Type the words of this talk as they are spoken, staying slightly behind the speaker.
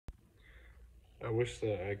I wish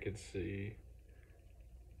that I could see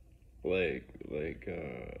like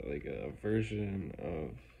a version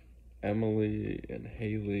of Emily and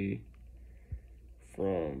Haley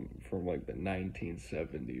from like the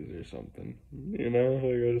 1970s or something. You know,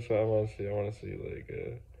 like I want to see. I want to see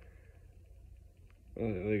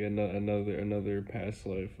like another past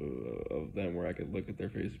life of them where I could look at their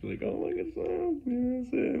face and be like, oh, look at Sam. You know what I'm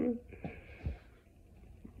saying?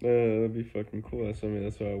 That'd be fucking cool. That's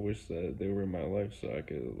why I wish that they were in my life so I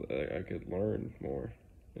could learn more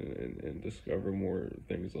and discover more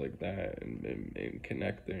things like that and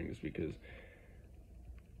connect things because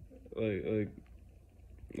like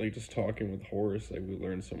like just talking with Horace, like we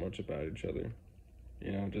learned so much about each other.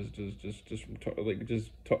 You know, just from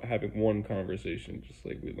having one conversation, just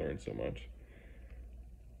like we learned so much.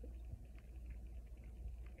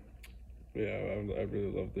 Yeah, I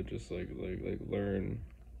really love to just like learn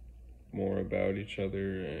more about each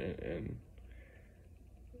other and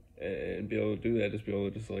be able to do that. Just be able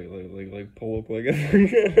to just pull up like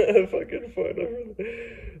a fucking photo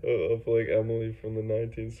of like Emily from the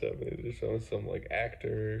 1970s or some like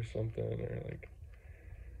actor or something or like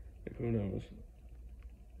who knows.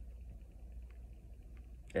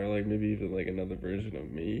 Or like maybe even like another version of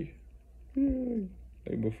me. Yeah,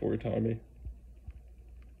 like before Tommy.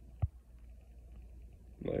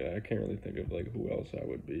 Like I can't really think of like who else I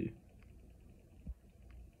would be.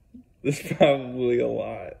 There's probably a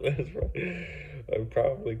lot. I've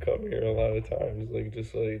probably come here a lot of times, like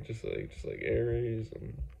just like Aries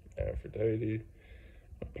and Aphrodite,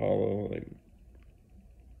 Apollo. Like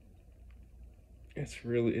it's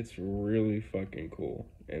really fucking cool,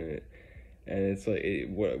 and it's like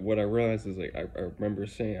what I realized is like I remember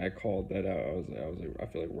saying I called that out. I was like I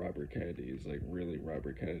feel like Robert Kennedy is like really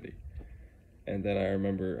Robert Kennedy. And then I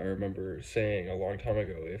remember saying a long time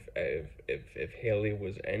ago, if Haley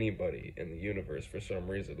was anybody in the universe for some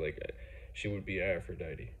reason, like she would be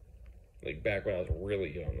Aphrodite. Like back when I was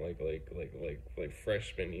really young, like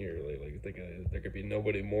freshman year, thinking there could be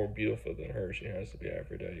nobody more beautiful than her. She has to be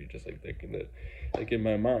Aphrodite. Just like thinking that, like in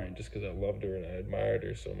my mind, just because I loved her and I admired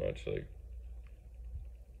her so much, like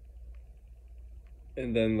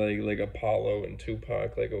and then like Apollo and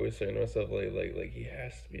Tupac, like always saying to myself, like he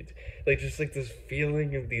has to be, like just like this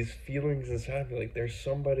feeling of these feelings inside me, like there's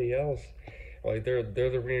somebody else, like they're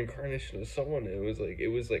the reincarnation of someone. It was like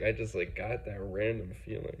I just like got that random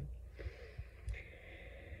feeling.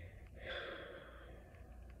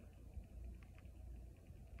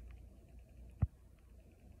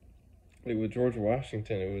 Like with George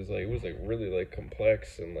Washington, it was like really like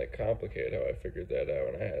complex and like complicated how I figured that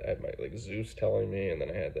out. And I had my like Zeus telling me, and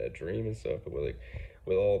then I had that dream and stuff. But with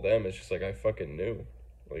all of them, it's just like I fucking knew,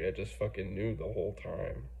 like I just fucking knew the whole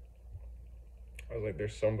time. I was like,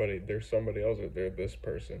 there's somebody else. They're this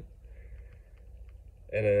person,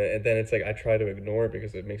 and then it's like I try to ignore it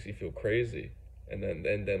because it makes you feel crazy. And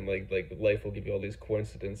then like life will give you all these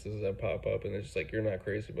coincidences that pop up, and it's just like you're not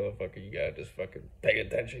crazy, motherfucker. You gotta just fucking pay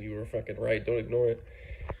attention. You were fucking right. Don't ignore it.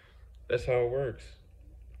 That's how it works.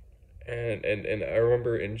 And I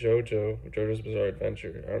remember in JoJo's Bizarre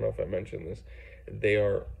Adventure. I don't know if I mentioned this. They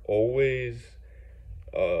are always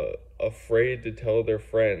afraid to tell their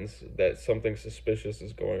friends that something suspicious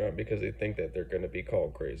is going on because they think that they're gonna be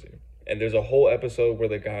called crazy. And there's a whole episode where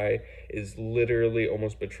the guy is literally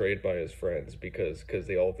almost betrayed by his friends because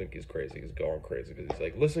they all think he's crazy. He's going crazy because he's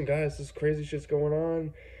like, listen, guys, this crazy shit's going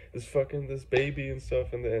on, this baby and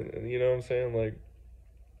stuff, and you know what I'm saying? Like,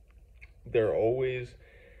 they're always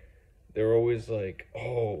they're always like,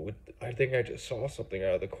 oh, I think I just saw something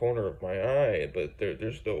out of the corner of my eye, but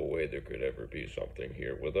there's no way there could ever be something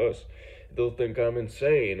here with us. They'll think I'm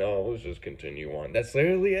insane. Oh, let's just continue on. That's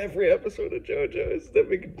literally every episode of JoJo. It's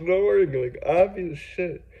them ignoring like obvious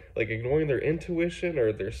shit, like ignoring their intuition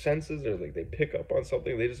or their senses, or like they pick up on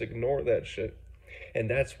something. They just ignore that shit, and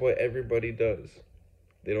that's what everybody does.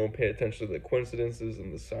 They don't pay attention to the coincidences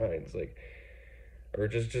and the signs. Like or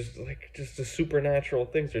just the supernatural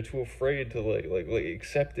things. They're too afraid to like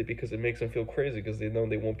accept it because it makes them feel crazy because they know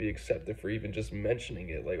they won't be accepted for even just mentioning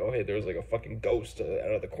it. Like, oh hey, there was like a fucking ghost out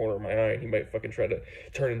of the corner of my eye, and he might fucking try to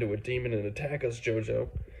turn into a demon and attack us, JoJo.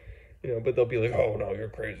 You know, but they'll be like, oh no, you're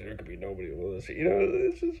crazy. There could be nobody with us. You know,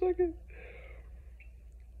 it's just fucking.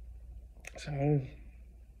 So I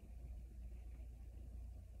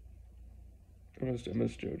miss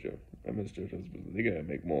JoJo. I miss JoJo's. They gotta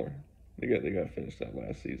make more. They gotta finish that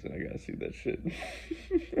last season. I gotta see that shit.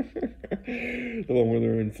 The one where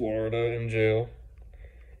they're in Florida in jail.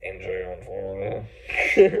 In jail in Florida.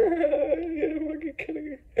 Yeah, fucking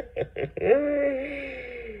kidding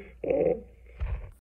me.